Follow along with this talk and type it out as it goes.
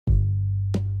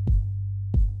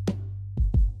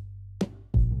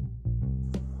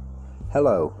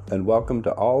Hello, and welcome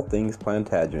to All Things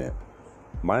Plantagenet.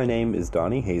 My name is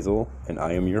Donnie Hazel, and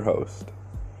I am your host.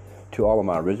 To all of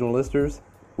my original listeners,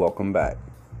 welcome back.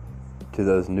 To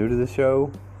those new to the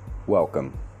show,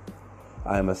 welcome.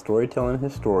 I am a storytelling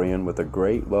historian with a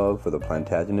great love for the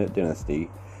Plantagenet dynasty,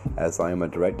 as I am a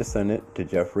direct descendant to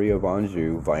Geoffrey of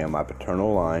Anjou via my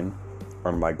paternal line,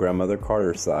 on my grandmother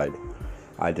Carter's side.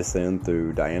 I descend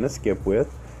through Diana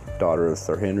Skipwith, daughter of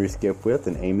Sir Henry Skipwith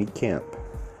and Amy Kemp.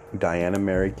 Diana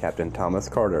married Captain Thomas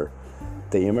Carter.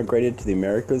 They immigrated to the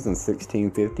Americas in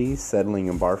 1650, settling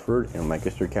in Barford in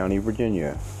Lancaster County,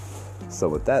 Virginia. So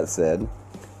with that said,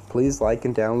 please like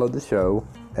and download the show,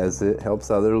 as it helps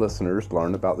other listeners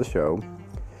learn about the show.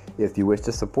 If you wish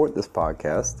to support this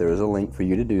podcast, there is a link for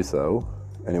you to do so,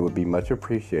 and it would be much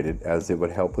appreciated, as it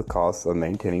would help with costs of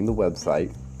maintaining the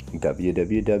website,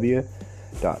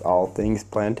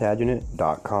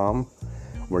 www.allthingsplantagenet.com,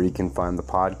 where you can find the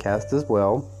podcast as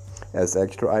well as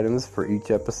extra items for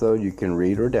each episode you can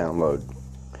read or download.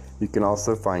 You can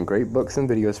also find great books and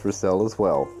videos for sale as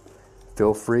well.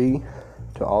 Feel free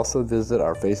to also visit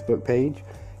our Facebook page.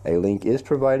 A link is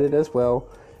provided as well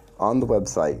on the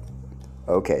website.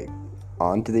 Okay,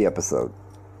 on to the episode.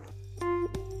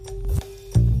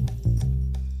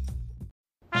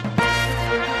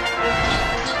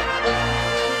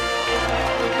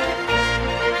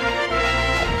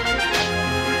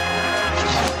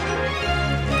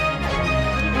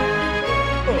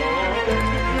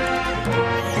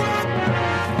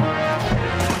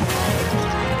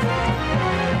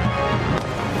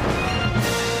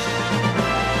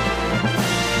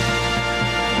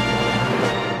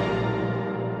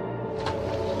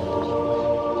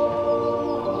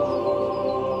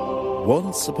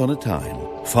 Once upon a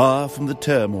time, far from the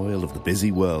turmoil of the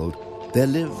busy world, there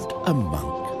lived a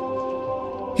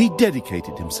monk. He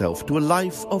dedicated himself to a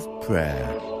life of prayer,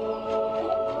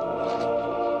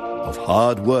 of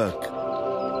hard work,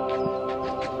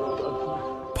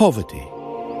 poverty,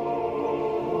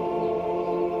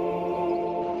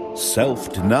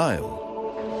 self-denial,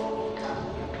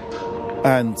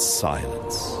 and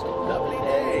silence. Lovely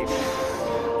day.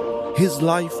 His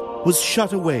life was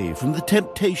shut away from the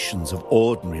temptations of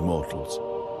ordinary mortals.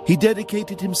 He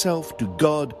dedicated himself to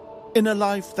God in a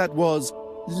life that was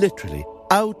literally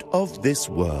out of this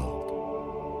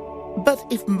world. But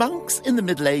if monks in the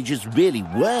Middle Ages really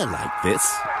were like this,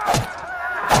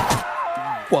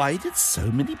 why did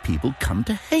so many people come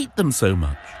to hate them so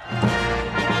much?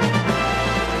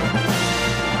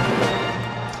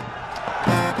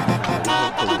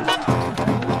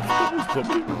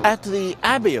 at the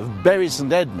Abbey of Bury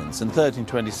St Edmunds in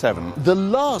 1327, the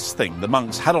last thing the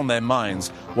monks had on their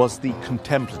minds was the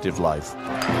contemplative life.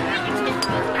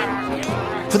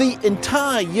 For the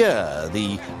entire year,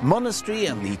 the monastery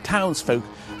and the townsfolk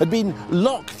had been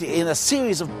locked in a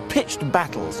series of pitched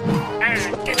battles,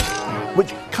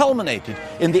 which culminated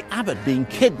in the abbot being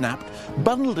kidnapped,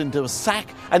 bundled into a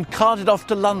sack and carted off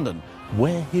to London,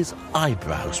 where his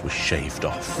eyebrows were shaved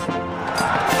off.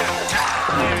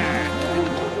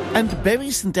 And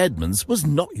Bury St Edmunds was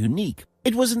not unique.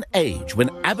 It was an age when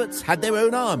abbots had their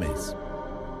own armies.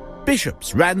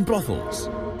 Bishops ran brothels,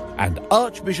 and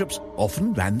archbishops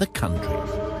often ran the country.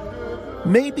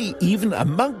 Maybe even a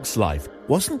monk's life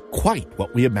wasn't quite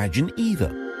what we imagine either.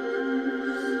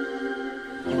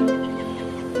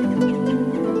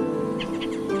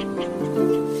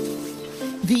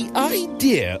 The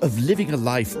idea of living a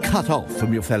life cut off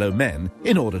from your fellow men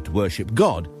in order to worship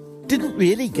God didn't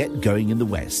really get going in the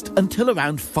West until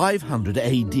around 500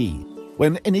 AD,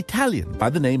 when an Italian by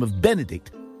the name of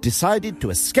Benedict decided to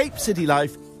escape city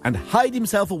life and hide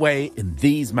himself away in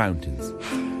these mountains.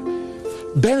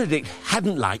 Benedict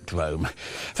hadn't liked Rome.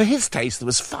 For his taste, there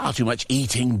was far too much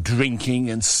eating, drinking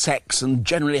and sex and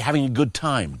generally having a good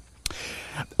time.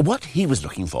 What he was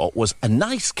looking for was a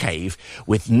nice cave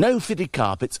with no fitted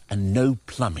carpets and no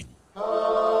plumbing.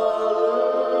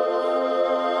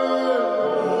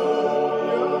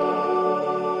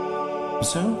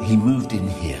 So he moved in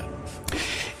here.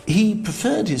 He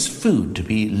preferred his food to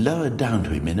be lowered down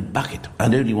to him in a bucket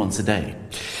and only once a day.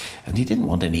 And he didn't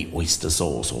want any oyster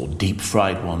sauce or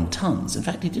deep-fried wontons. In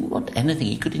fact, he didn't want anything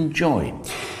he could enjoy.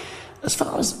 As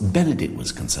far as Benedict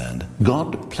was concerned,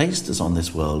 God placed us on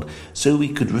this world so we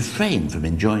could refrain from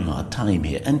enjoying our time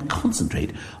here and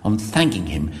concentrate on thanking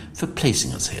him for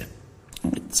placing us here.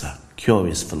 It's a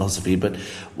curious philosophy, but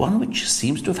one which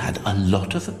seems to have had a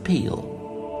lot of appeal.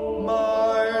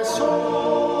 My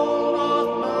soul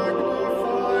doth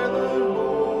magnify the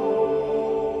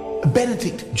Lord.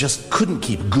 Benedict just couldn't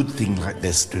keep a good thing like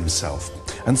this to himself.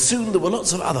 And soon there were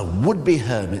lots of other would-be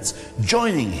hermits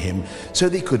joining him so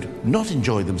they could not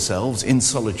enjoy themselves in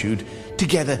solitude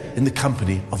together in the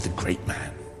company of the great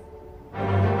man.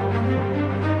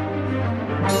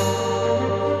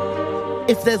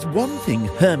 If there's one thing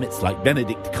hermits like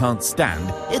Benedict can't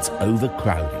stand, it's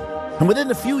overcrowding. And within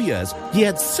a few years, he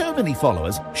had so many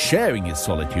followers sharing his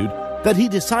solitude that he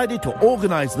decided to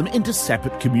organize them into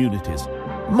separate communities,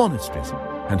 monasteries,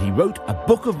 and he wrote a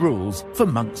book of rules for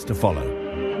monks to follow.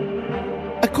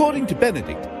 According to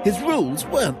Benedict, his rules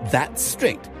weren't that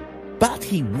strict, but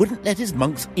he wouldn't let his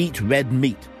monks eat red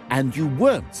meat, and you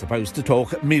weren't supposed to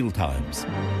talk at mealtimes.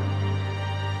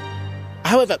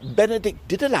 However, Benedict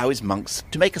did allow his monks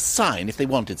to make a sign if they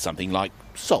wanted something like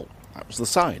salt. That was the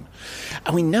sign.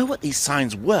 And we know what these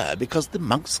signs were because the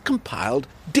monks compiled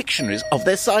dictionaries of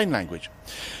their sign language.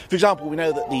 For example, we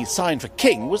know that the sign for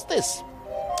king was this.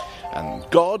 And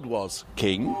God was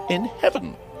king in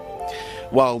heaven.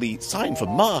 While the sign for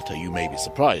martyr, you may be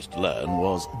surprised to learn,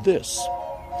 was this.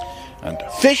 And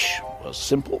fish was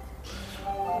simple.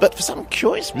 But for some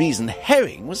curious reason,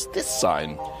 herring was this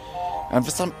sign. And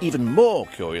for some even more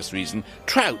curious reason,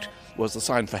 trout was the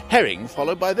sign for herring,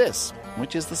 followed by this,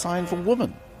 which is the sign for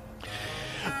woman.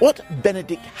 What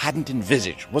Benedict hadn't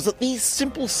envisaged was that these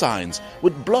simple signs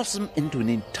would blossom into an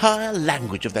entire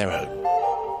language of their own.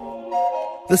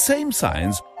 The same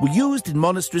signs were used in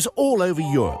monasteries all over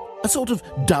Europe, a sort of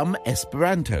dumb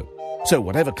Esperanto. So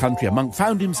whatever country a monk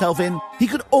found himself in, he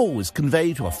could always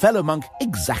convey to a fellow monk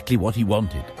exactly what he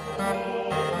wanted.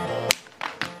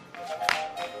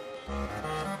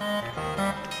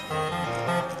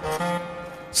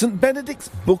 St. Benedict's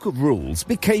Book of Rules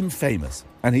became famous,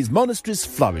 and his monasteries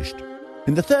flourished.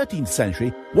 In the 13th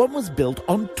century, one was built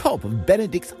on top of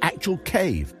Benedict's actual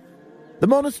cave. The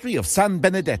monastery of San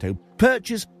Benedetto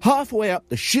perches halfway up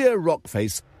the sheer rock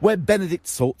face where Benedict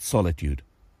sought solitude.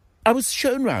 I was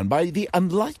shown round by the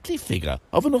unlikely figure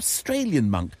of an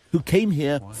Australian monk who came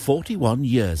here 41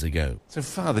 years ago. So,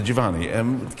 Father Giovanni,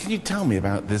 can you tell me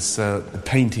about this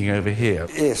painting over here?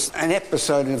 Yes, an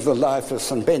episode of the life of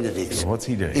St. Benedict. What's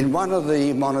he doing? In one of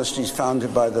the monasteries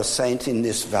founded by the saint in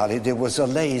this valley, there was a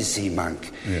lazy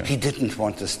monk. Yeah. He didn't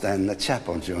want to stand in the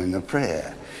chapel during the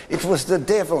prayer. It was the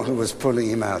devil who was pulling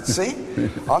him out, see?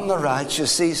 On the right, you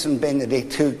see St.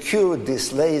 Benedict, who cured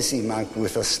this lazy monk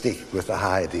with a stick, with a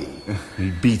hiding.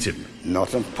 He beat him.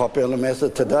 Not a popular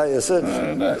method today, is it?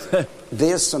 No.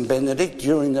 There's St. Benedict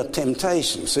during the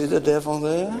temptation. See the devil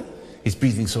there? He's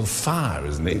breathing sort of fire,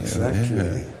 isn't he? Exactly.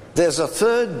 Yeah. There's a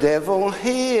third devil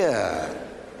here.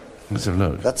 Let's have a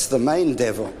look. That's the main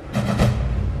devil.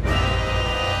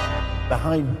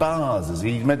 Behind bars, is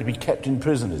he? He's meant to be kept in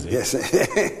prison, is he? Yes.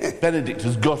 Benedict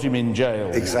has got him in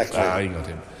jail. Exactly. He got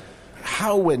him.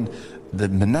 How, when the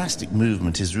monastic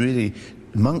movement is really...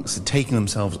 monks are taking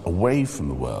themselves away from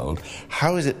the world,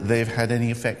 how is it they've had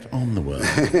any effect on the world?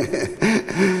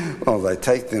 Well, they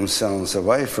take themselves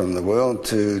away from the world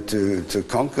to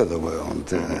conquer the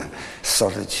world.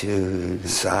 Solitude,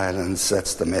 silence,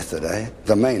 that's the method, eh?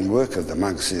 The main work of the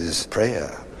monks is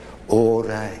prayer.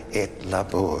 Ora et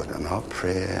labor,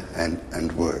 prayer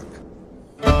and work.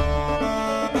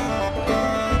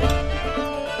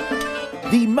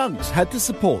 The monks had to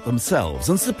support themselves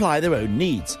and supply their own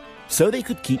needs, so they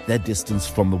could keep their distance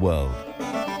from the world.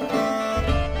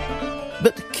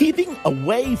 But keeping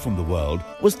away from the world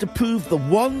was to prove the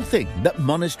one thing that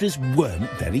monasteries weren't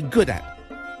very good at.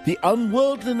 The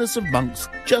unworldliness of monks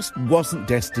just wasn't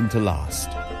destined to last.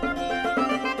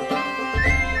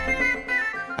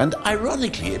 And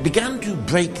ironically, it began to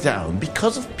break down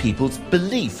because of people's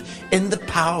belief in the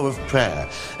power of prayer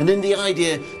and in the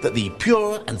idea that the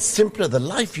purer and simpler the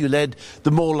life you led, the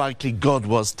more likely God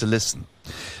was to listen.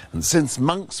 And since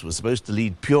monks were supposed to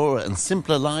lead purer and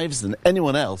simpler lives than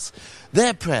anyone else,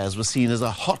 their prayers were seen as a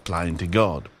hotline to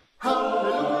God.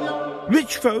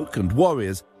 Rich folk and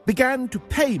warriors began to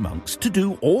pay monks to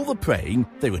do all the praying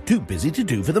they were too busy to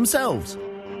do for themselves.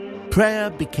 Prayer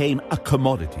became a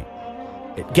commodity.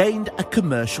 It gained a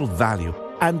commercial value,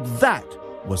 and that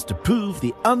was to prove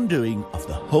the undoing of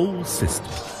the whole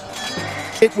system.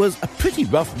 It was a pretty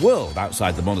rough world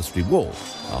outside the monastery wall.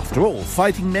 After all,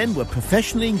 fighting men were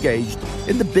professionally engaged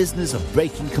in the business of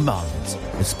breaking commandments,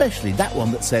 especially that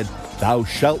one that said, "Thou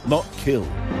shalt not kill."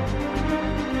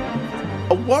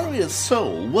 A warrior's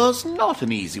soul was not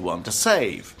an easy one to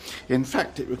save. In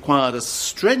fact, it required a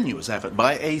strenuous effort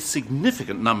by a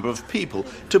significant number of people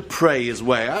to pray his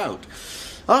way out.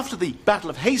 After the Battle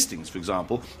of Hastings, for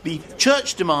example, the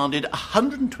church demanded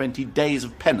 120 days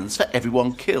of penance for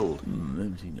everyone killed.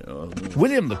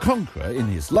 William the Conqueror, in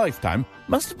his lifetime,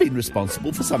 must have been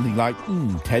responsible for something like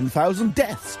 10,000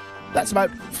 deaths. That's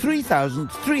about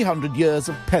 3,300 years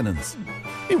of penance.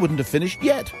 He wouldn't have finished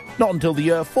yet, not until the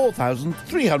year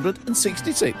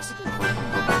 4,366.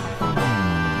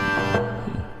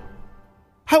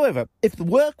 However, if the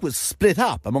work was split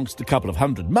up amongst a couple of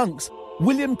hundred monks,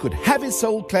 William could have his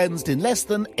soul cleansed in less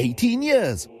than 18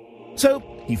 years. So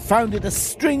he founded a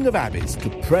string of abbeys to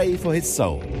pray for his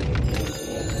soul.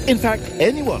 In fact,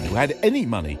 anyone who had any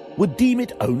money would deem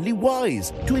it only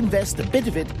wise to invest a bit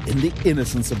of it in the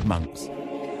innocence of monks.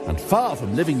 And far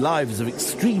from living lives of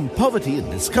extreme poverty and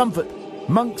discomfort,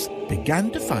 monks began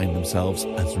to find themselves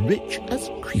as rich as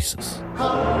Croesus.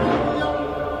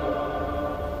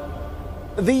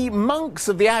 The monks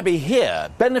of the abbey here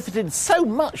benefited so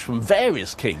much from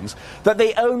various kings that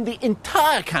they owned the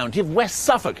entire county of West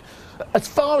Suffolk, as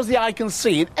far as the eye can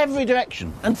see, in every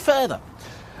direction and further.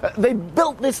 They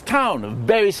built this town of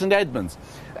Bury St Edmunds,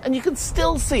 and you can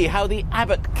still see how the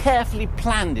abbot carefully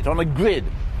planned it on a grid,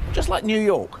 just like New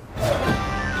York.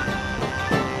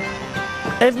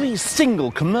 Every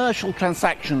single commercial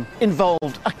transaction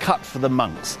involved a cut for the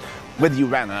monks, whether you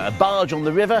ran a barge on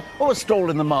the river or a stall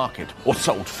in the market, or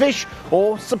sold fish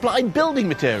or supplied building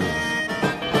materials.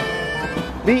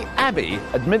 The abbey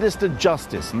administered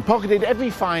justice and pocketed every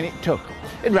fine it took.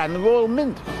 It ran the royal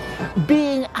mint.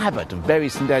 Being abbot of Bury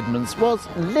St Edmunds was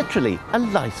literally a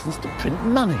license to print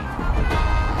money.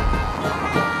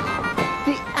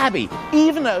 The abbey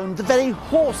even owned the very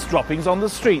horse droppings on the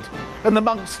street, and the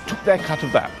monks took their cut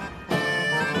of that.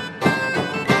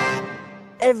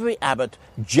 Every abbot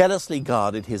jealously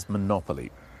guarded his monopoly.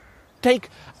 Take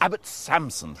Abbot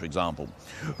Samson, for example,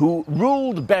 who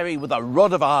ruled Bury with a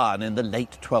rod of iron in the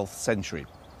late 12th century.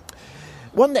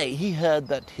 One day he heard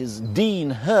that his dean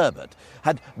Herbert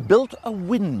had built a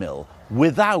windmill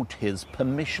without his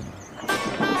permission.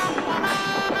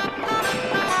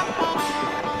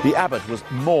 The abbot was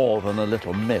more than a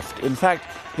little miffed. In fact,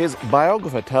 his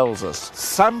biographer tells us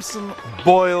Samson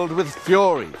boiled with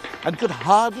fury and could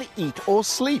hardly eat or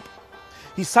sleep.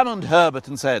 He summoned Herbert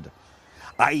and said,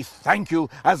 "I thank you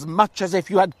as much as if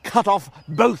you had cut off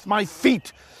both my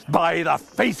feet. By the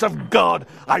face of God,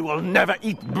 I will never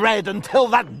eat bread until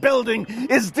that building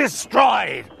is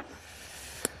destroyed."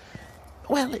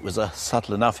 Well, it was a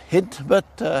subtle enough hint, but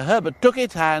Herbert took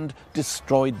it and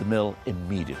destroyed the mill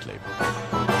immediately.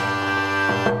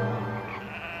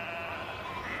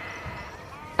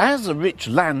 As a rich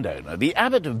landowner, the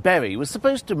abbot of Bury was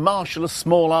supposed to marshal a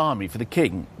small army for the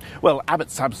king. Well, Abbot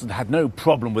Samson had no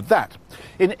problem with that.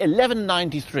 In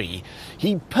 1193,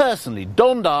 he personally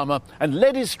donned armour and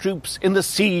led his troops in the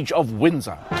siege of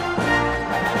Windsor,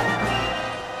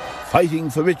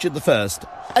 Fighting for Richard I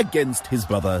against his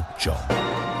brother John.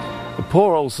 The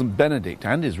poor old St Benedict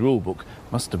and his rulebook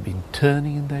must have been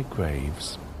turning in their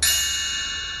graves.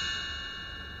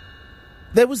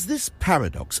 There was this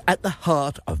paradox at the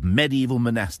heart of medieval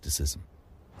monasticism.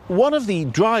 One of the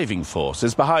driving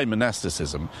forces behind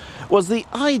monasticism was the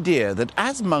idea that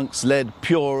as monks led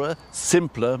purer,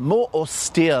 simpler, more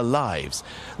austere lives,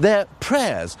 their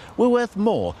prayers were worth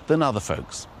more than other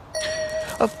folks.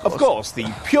 Of course,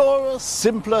 the purer,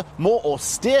 simpler, more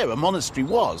austere a monastery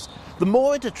was, the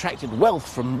more it attracted wealth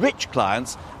from rich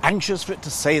clients anxious for it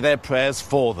to say their prayers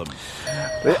for them.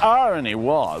 The irony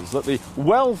was that the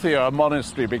wealthier a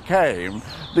monastery became,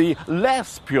 the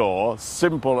less pure,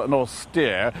 simple and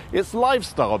austere its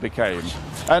lifestyle became,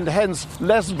 and hence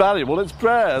less valuable its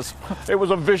prayers. It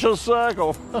was a vicious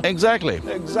circle. Exactly.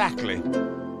 Exactly.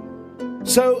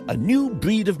 So a new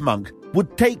breed of monk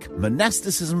would take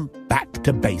monasticism back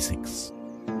to basics.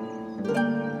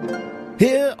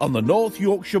 Here on the North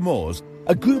Yorkshire moors,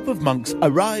 a group of monks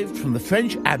arrived from the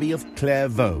French abbey of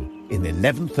Clairvaux in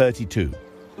 1132.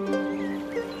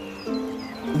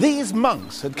 These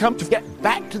monks had come to get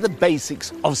back to the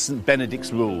basics of St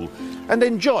Benedict's rule and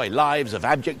enjoy lives of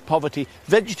abject poverty,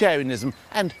 vegetarianism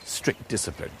and strict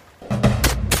discipline.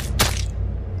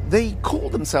 They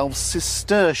called themselves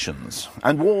Cistercians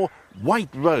and wore white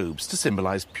robes to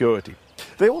symbolise purity.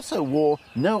 They also wore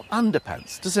no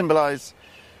underpants to symbolise...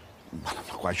 Well, I'm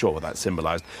not quite sure what that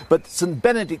symbolised, but St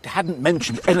Benedict hadn't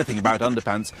mentioned anything about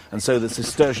underpants, and so the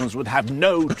Cistercians would have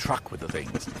no truck with the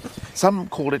things. Some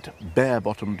call it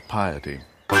bare-bottomed piety.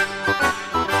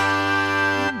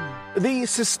 The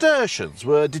Cistercians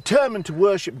were determined to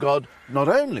worship God not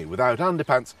only without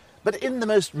underpants, but in the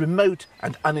most remote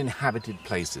and uninhabited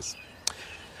places.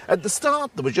 At the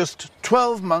start, there were just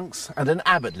 12 monks and an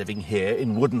abbot living here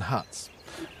in wooden huts.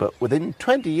 But within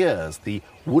 20 years, the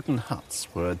wooden huts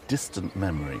were a distant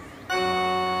memory.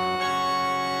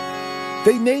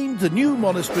 They named the new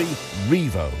monastery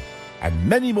Rievaulx, and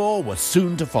many more were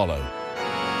soon to follow.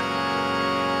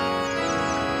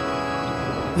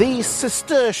 The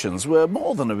Cistercians were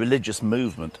more than a religious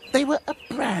movement. They were a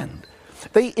brand.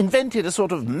 They invented a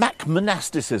sort of Mac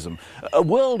monasticism, a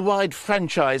worldwide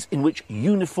franchise in which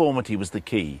uniformity was the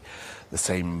key. The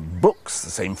same books,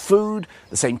 the same food,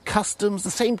 the same customs,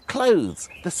 the same clothes,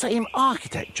 the same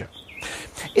architecture.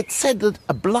 It's said that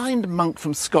a blind monk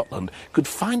from Scotland could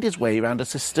find his way around a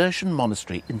Cistercian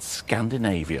monastery in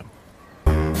Scandinavia.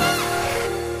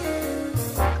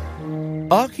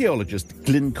 Archaeologist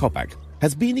Glyn Coppack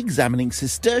has been examining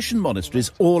Cistercian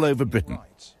monasteries all over Britain.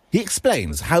 He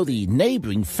explains how the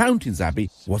neighbouring Fountains Abbey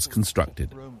was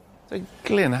constructed. So,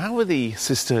 Glyn, how were the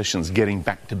Cistercians getting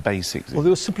back to basics? Well, they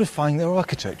were simplifying their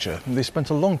architecture. They spent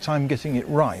a long time getting it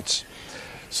right.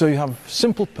 So you have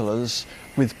simple pillars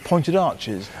with pointed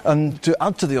arches. And to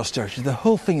add to the austerity, the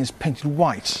whole thing is painted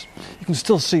white. You can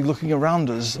still see, looking around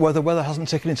us, where the weather hasn't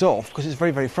taken it off, because it's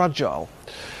very, very fragile.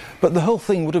 But the whole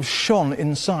thing would have shone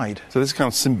inside. So this kind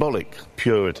of symbolic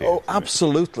purity. Oh,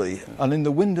 absolutely. And in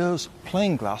the windows,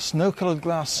 plain glass, no coloured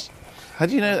glass. How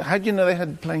do you know they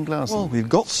had plain glass? Well, we've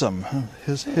got some.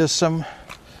 Here's some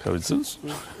Coincidence?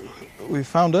 we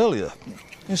found earlier.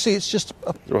 You see, it's just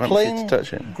a plain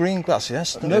green glass,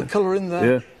 yes. No colour in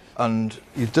there. Yeah. And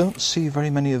you don't see very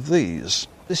many of these.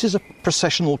 This is a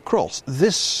processional cross.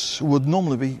 This would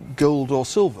normally be gold or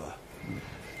silver.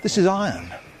 This is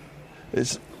iron.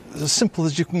 It's as simple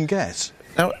as you can get.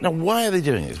 Now, why are they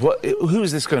doing this? Who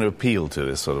is this going to appeal to,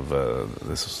 this sort of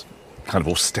this kind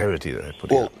of austerity that they're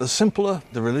putting Well, out? the simpler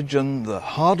the religion, the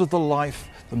harder the life,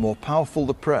 the more powerful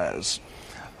the prayers.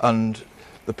 And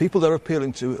the people they're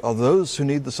appealing to are those who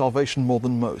need the salvation more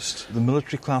than most, the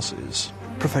military classes,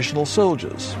 professional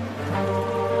soldiers.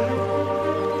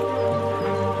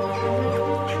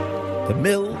 The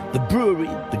mill, the brewery,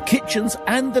 the kitchens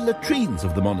and the latrines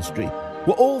of the monastery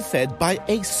were all fed by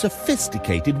a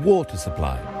sophisticated water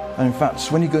supply. And in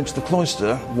fact, when you go into the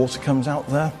cloister, water comes out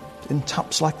there in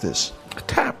taps like this. A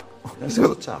tap? This is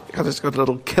a tap. It's got a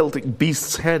little Celtic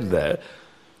beast's head there.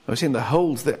 I've seen the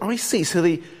holes there. Oh, I see. So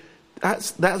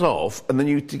that's off, and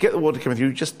then to get the water coming through,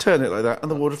 you just turn it like that, and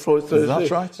the water flows through.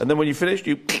 That's right. And then when you finish,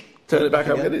 you turn it back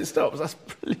up and it stops. That's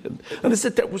brilliant. And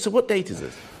so what date is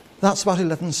this? That's about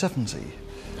 1170.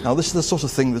 Now, this is the sort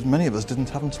of thing that many of us didn't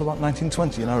have until about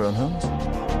 1920 in our own homes.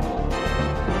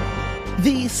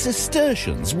 The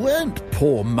Cistercians weren't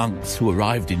poor monks who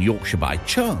arrived in Yorkshire by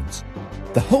chance.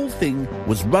 The whole thing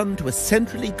was run to a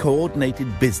centrally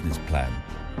coordinated business plan,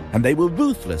 and they were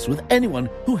ruthless with anyone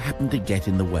who happened to get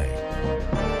in the way.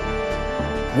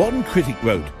 One critic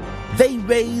wrote, "They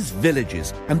raise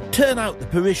villages and turn out the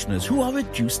parishioners who are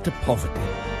reduced to poverty."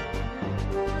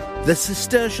 The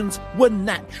Cistercians were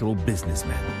natural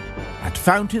businessmen. At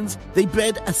Fountains, they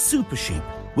bred a super sheep,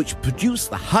 which produced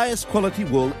the highest quality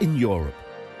wool in Europe.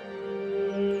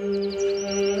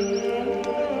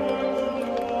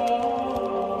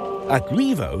 At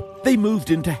Rievaulx, they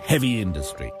moved into heavy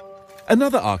industry.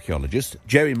 Another archaeologist,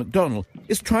 Jerry MacDonald,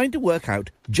 is trying to work out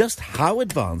just how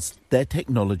advanced their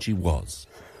technology was.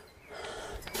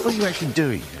 What are you actually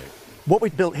doing here? What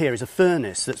we've built here is a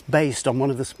furnace that's based on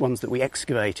one of the ones that we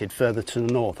excavated further to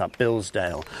the north at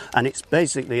Billsdale. And it's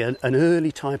basically an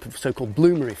early type of so-called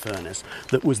bloomery furnace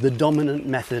that was the dominant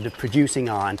method of producing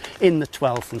iron in the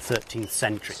 12th and 13th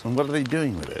century. And what are they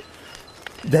doing with it?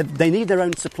 They need their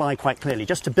own supply quite clearly.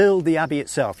 Just to build the abbey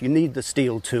itself, you need the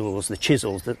steel tools, the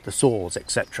chisels, the saws,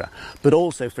 etc. But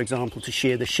also, for example, to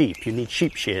shear the sheep, you need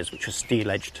sheep shears, which are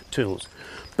steel-edged tools.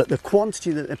 But the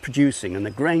quantity that they're producing and the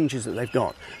granges that they've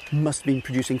got must have been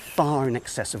producing far in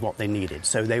excess of what they needed.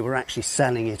 So they were actually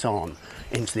selling it on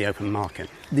into the open market.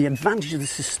 The advantage of the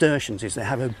Cistercians is they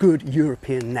have a good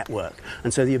European network.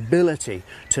 And so the ability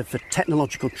for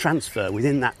technological transfer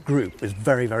within that group was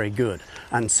very, very good.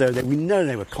 And so we know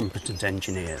they were competent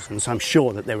engineers. And so I'm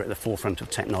sure that they were at the forefront of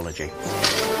technology.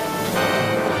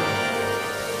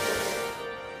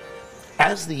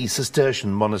 As the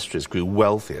Cistercian monasteries grew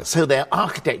wealthier, so their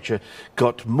architecture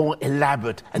got more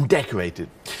elaborate and decorated.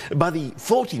 By the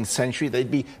 14th century, they'd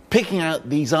be picking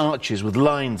out these arches with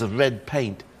lines of red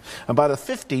paint. And by the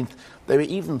 15th, they were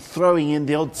even throwing in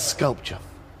the odd sculpture.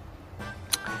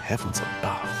 Heavens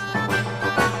above.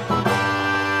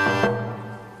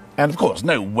 And of course,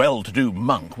 no well-to-do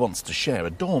monk wants to share a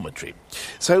dormitory.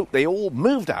 So they all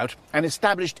moved out and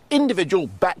established individual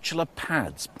bachelor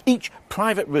pads, each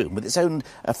private room with its own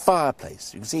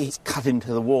fireplace. You can see it's cut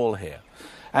into the wall here.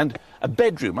 And a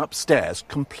bedroom upstairs,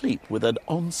 complete with an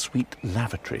ensuite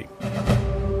lavatory.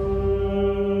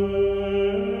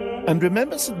 And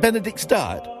remember St. Benedict's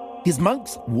diet? His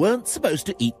monks weren't supposed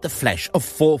to eat the flesh of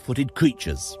four-footed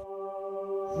creatures.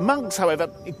 Monks, however,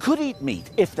 could eat meat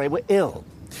if they were ill.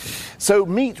 So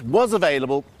meat was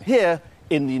available here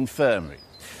in the infirmary.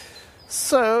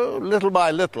 So, little by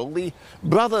little, the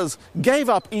brothers gave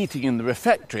up eating in the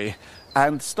refectory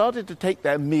and started to take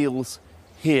their meals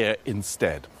here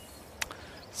instead.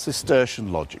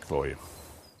 Cistercian logic for you.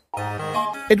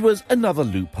 It was another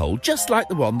loophole, just like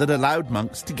the one that allowed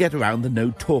monks to get around the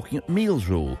no talking at meals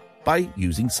rule by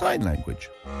using sign language.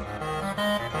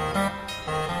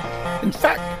 In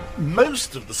fact,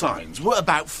 most of the signs were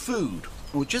about food,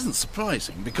 which isn't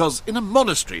surprising because in a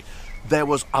monastery there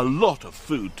was a lot of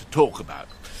food to talk about.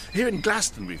 Here in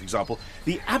Glastonbury, for example,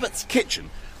 the abbot's kitchen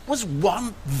was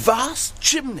one vast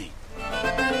chimney.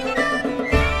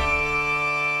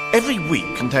 Every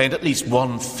week contained at least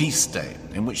one feast day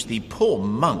in which the poor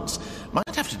monks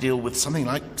might have to deal with something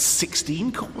like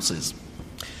 16 courses.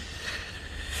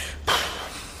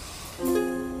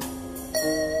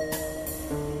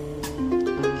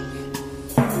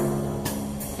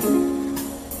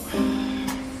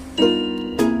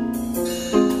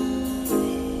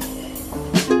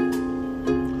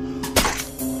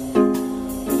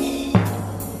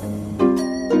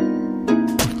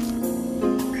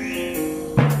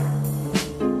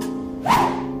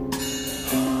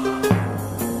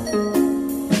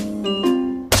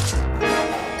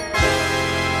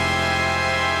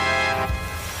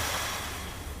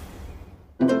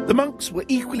 The monks were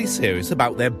equally serious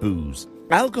about their booze.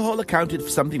 Alcohol accounted for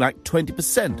something like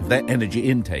 20% of their energy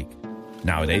intake.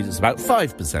 Nowadays it's about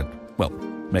 5%. Well,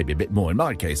 maybe a bit more in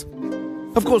my case.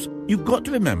 Of course, you've got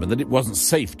to remember that it wasn't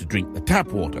safe to drink the tap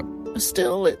water.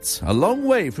 Still, it's a long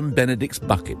way from Benedict's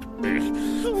bucket.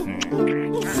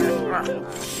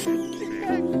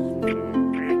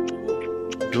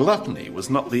 Gluttony was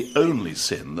not the only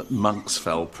sin that monks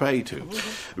fell prey to.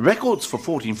 Records for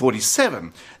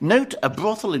 1447 note a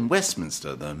brothel in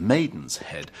Westminster, the Maiden's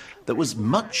Head, that was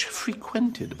much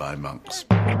frequented by monks.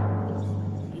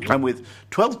 And with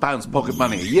 £12 pocket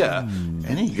money a year,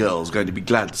 any girl's going to be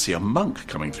glad to see a monk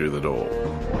coming through the door.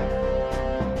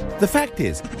 The fact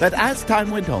is that as time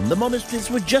went on, the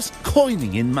monasteries were just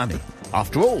coining in money.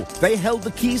 After all, they held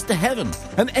the keys to heaven,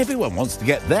 and everyone wants to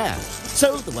get there.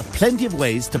 So there were plenty of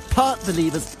ways to part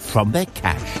believers from their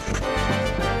cash.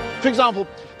 For example,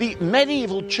 the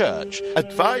medieval church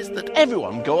advised that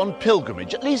everyone go on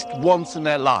pilgrimage at least once in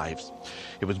their lives.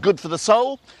 It was good for the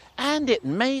soul, and it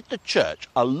made the church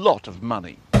a lot of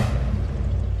money.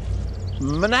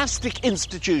 Monastic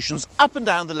institutions up and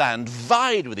down the land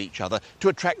vied with each other to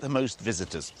attract the most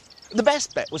visitors. The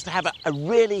best bet was to have a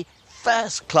really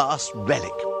first-class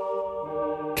relic.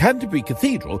 Canterbury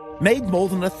Cathedral made more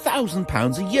than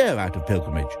 £1,000 a year out of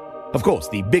pilgrimage. Of course,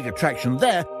 the big attraction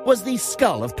there was the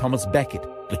skull of Thomas Becket,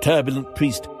 the turbulent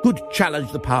priest who'd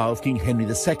challenged the power of King Henry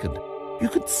II. You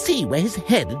could see where his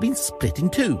head had been split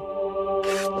in two.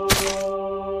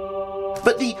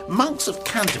 But the monks of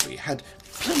Canterbury had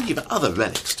plenty of other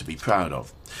relics to be proud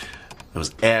of. There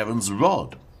was Aaron's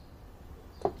rod.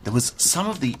 There was some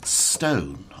of the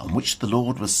stone on which the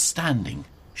Lord was standing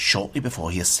shortly before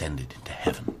he ascended into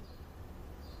heaven.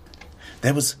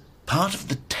 There was part of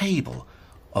the table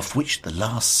off which the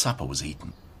Last Supper was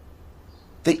eaten.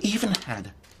 They even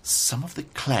had some of the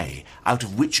clay out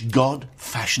of which God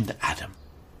fashioned Adam,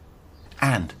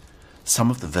 and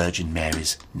some of the Virgin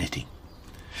Mary's knitting.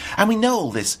 And we know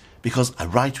all this because a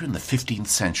writer in the 15th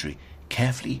century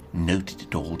carefully noted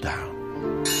it all down.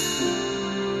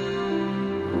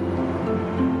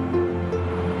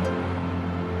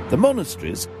 The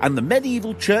monasteries and the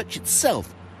medieval church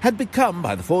itself had become,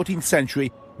 by the 14th century,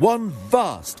 one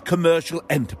vast commercial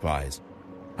enterprise.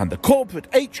 And the corporate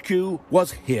HQ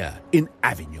was here in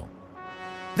Avignon.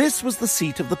 This was the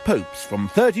seat of the popes from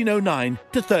 1309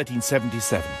 to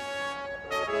 1377.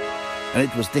 And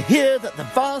it was to here that the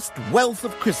vast wealth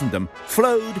of Christendom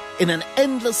flowed in an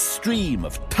endless stream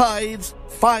of tithes,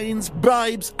 fines,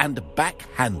 bribes, and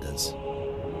backhanders.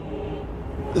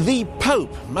 The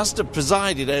Pope must have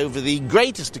presided over the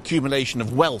greatest accumulation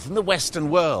of wealth in the Western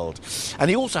world, and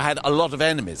he also had a lot of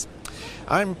enemies.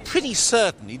 I'm pretty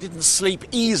certain he didn't sleep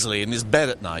easily in his bed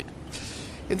at night.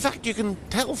 In fact, you can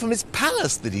tell from his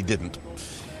palace that he didn't.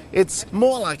 It's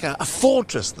more like a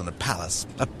fortress than a palace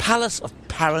of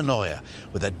paranoia,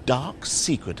 with a dark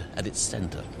secret at its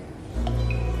centre.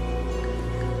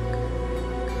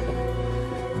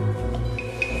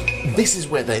 This is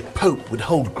where the Pope would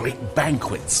hold great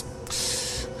banquets.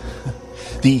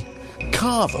 The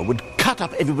carver would cut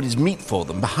up everybody's meat for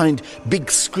them behind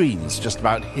big screens just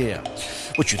about here,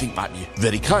 which you think might be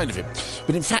very kind of him.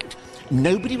 But in fact,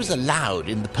 nobody was allowed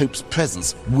in the Pope's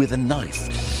presence with a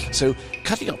knife. So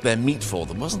cutting up their meat for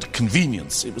them wasn't a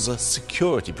convenience, it was a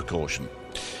security precaution.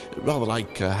 rather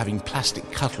like having plastic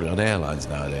cutlery on airlines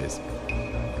nowadays.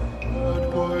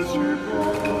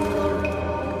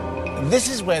 This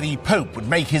is where the Pope would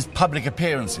make his public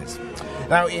appearances.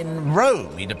 Now, in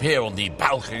Rome, he'd appear on the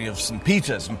balcony of St.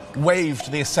 Peter's and wave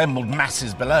to the assembled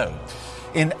masses below.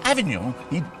 In Avignon,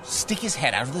 he'd stick his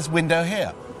head out of this window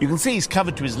here. You can see he's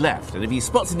covered to his left, and if he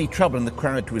spots any trouble in the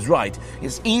crowd to his right,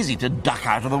 it's easy to duck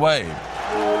out of the way.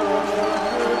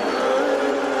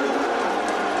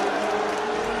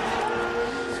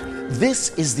 This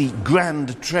is the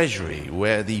Grand Treasury,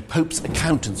 where the Pope's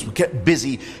accountants would get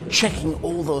busy checking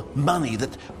all the money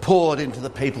that poured into the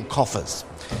papal coffers.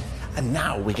 And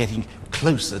now we're getting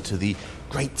closer to the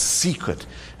great secret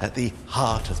at the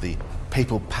heart of the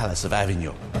Papal Palace of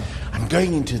Avignon. I'm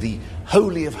going into the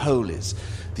Holy of Holies,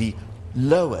 the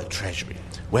lower treasury,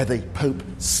 where the Pope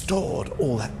stored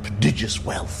all that prodigious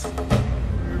wealth.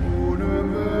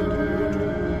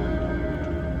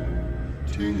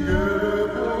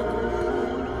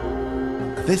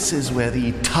 This is where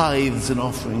the tithes and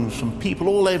offerings from people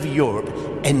all over Europe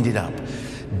ended up,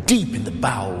 deep in the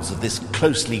bowels of this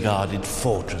closely guarded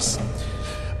fortress.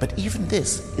 But even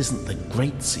this isn't the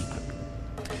great secret.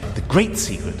 The great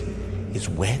secret is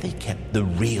where they kept the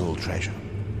real treasure.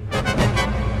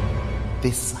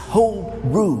 This whole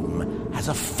room has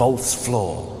a false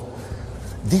floor.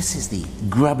 This is the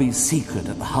grubby secret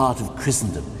at the heart of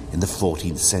Christendom in the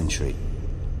 14th century.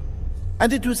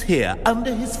 And it was here,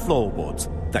 under his floorboards,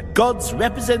 that God's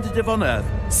representative on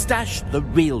earth stashed the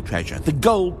real treasure, the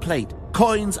gold plate,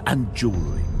 coins and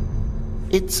jewellery.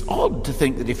 It's odd to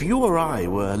think that if you or I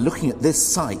were looking at this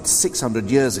site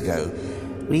 600 years ago,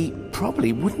 we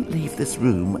probably wouldn't leave this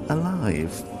room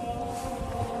alive.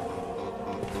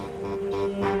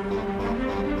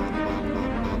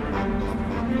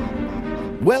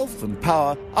 Wealth and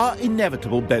power are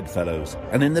inevitable bedfellows,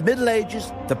 and in the Middle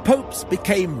Ages, the popes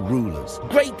became rulers,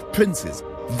 great princes,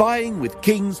 vying with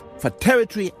kings for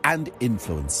territory and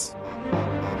influence.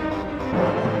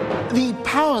 The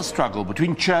power struggle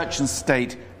between church and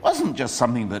state wasn't just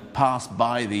something that passed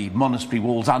by the monastery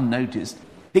walls unnoticed.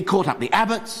 It caught up the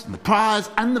abbots and the priors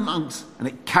and the monks, and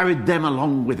it carried them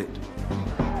along with it.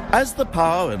 As the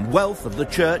power and wealth of the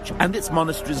church and its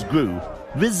monasteries grew,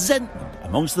 resentment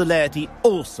amongst the laity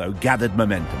also gathered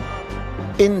momentum.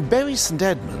 In Bury St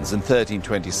Edmunds in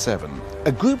 1327,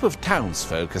 a group of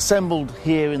townsfolk assembled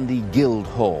here in the Guild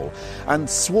Hall and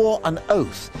swore an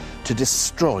oath to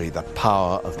destroy the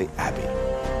power of the abbey.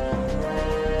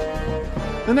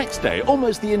 The next day,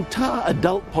 almost the entire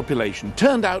adult population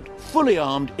turned out fully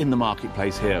armed in the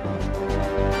marketplace here.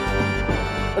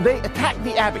 They attacked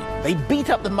the abbey, they beat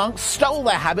up the monks, stole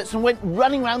their habits and went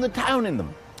running around the town in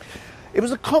them. It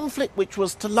was a conflict which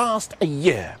was to last a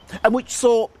year, and which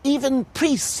saw even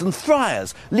priests and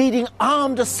friars leading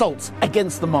armed assaults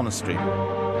against the monastery.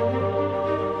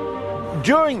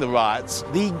 During the riots,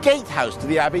 the gatehouse to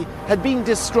the abbey had been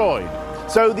destroyed,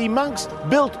 so the monks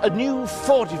built a new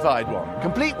fortified one,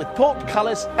 complete with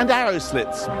portcullis and arrow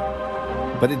slits.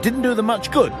 But it didn't do them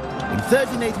much good. In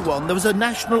 1381, there was a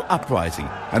national uprising,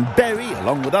 and Bury,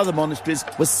 along with other monasteries,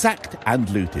 was sacked and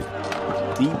looted.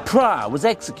 The prior was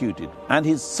executed, and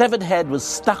his severed head was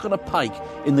stuck on a pike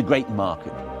in the great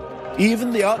market.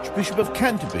 Even the Archbishop of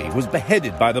Canterbury was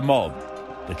beheaded by the mob.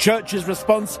 The church's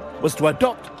response was to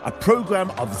adopt a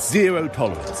programme of zero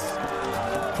tolerance.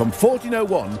 From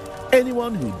 1401,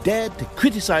 anyone who dared to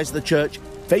criticise the church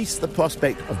faced the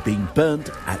prospect of being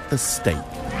burnt at the stake.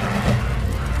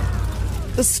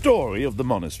 The story of the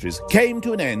monasteries came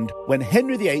to an end when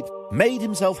Henry VIII made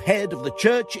himself head of the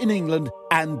church in England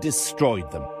and destroyed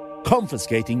them,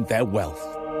 confiscating their wealth.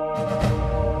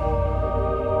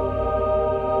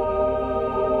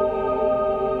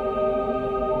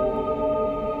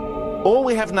 All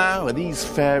we have now are these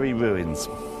fairy ruins,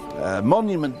 a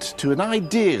monument to an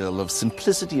ideal of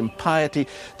simplicity and piety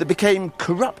that became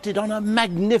corrupted on a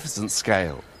magnificent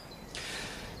scale.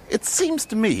 It seems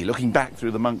to me, looking back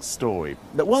through the monk's story,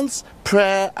 that once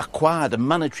prayer acquired a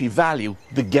monetary value,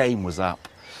 the game was up.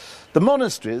 The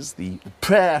monasteries, the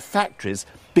prayer factories,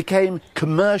 became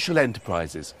commercial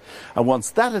enterprises. And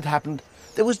once that had happened,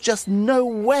 there was just no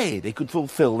way they could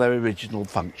fulfill their original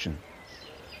function.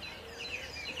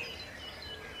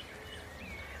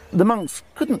 The monks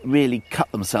couldn't really cut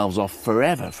themselves off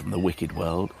forever from the wicked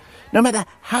world. No matter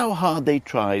how hard they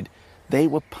tried, they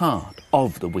were part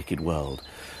of the wicked world.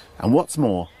 And what's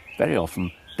more, very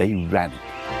often they ran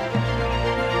it.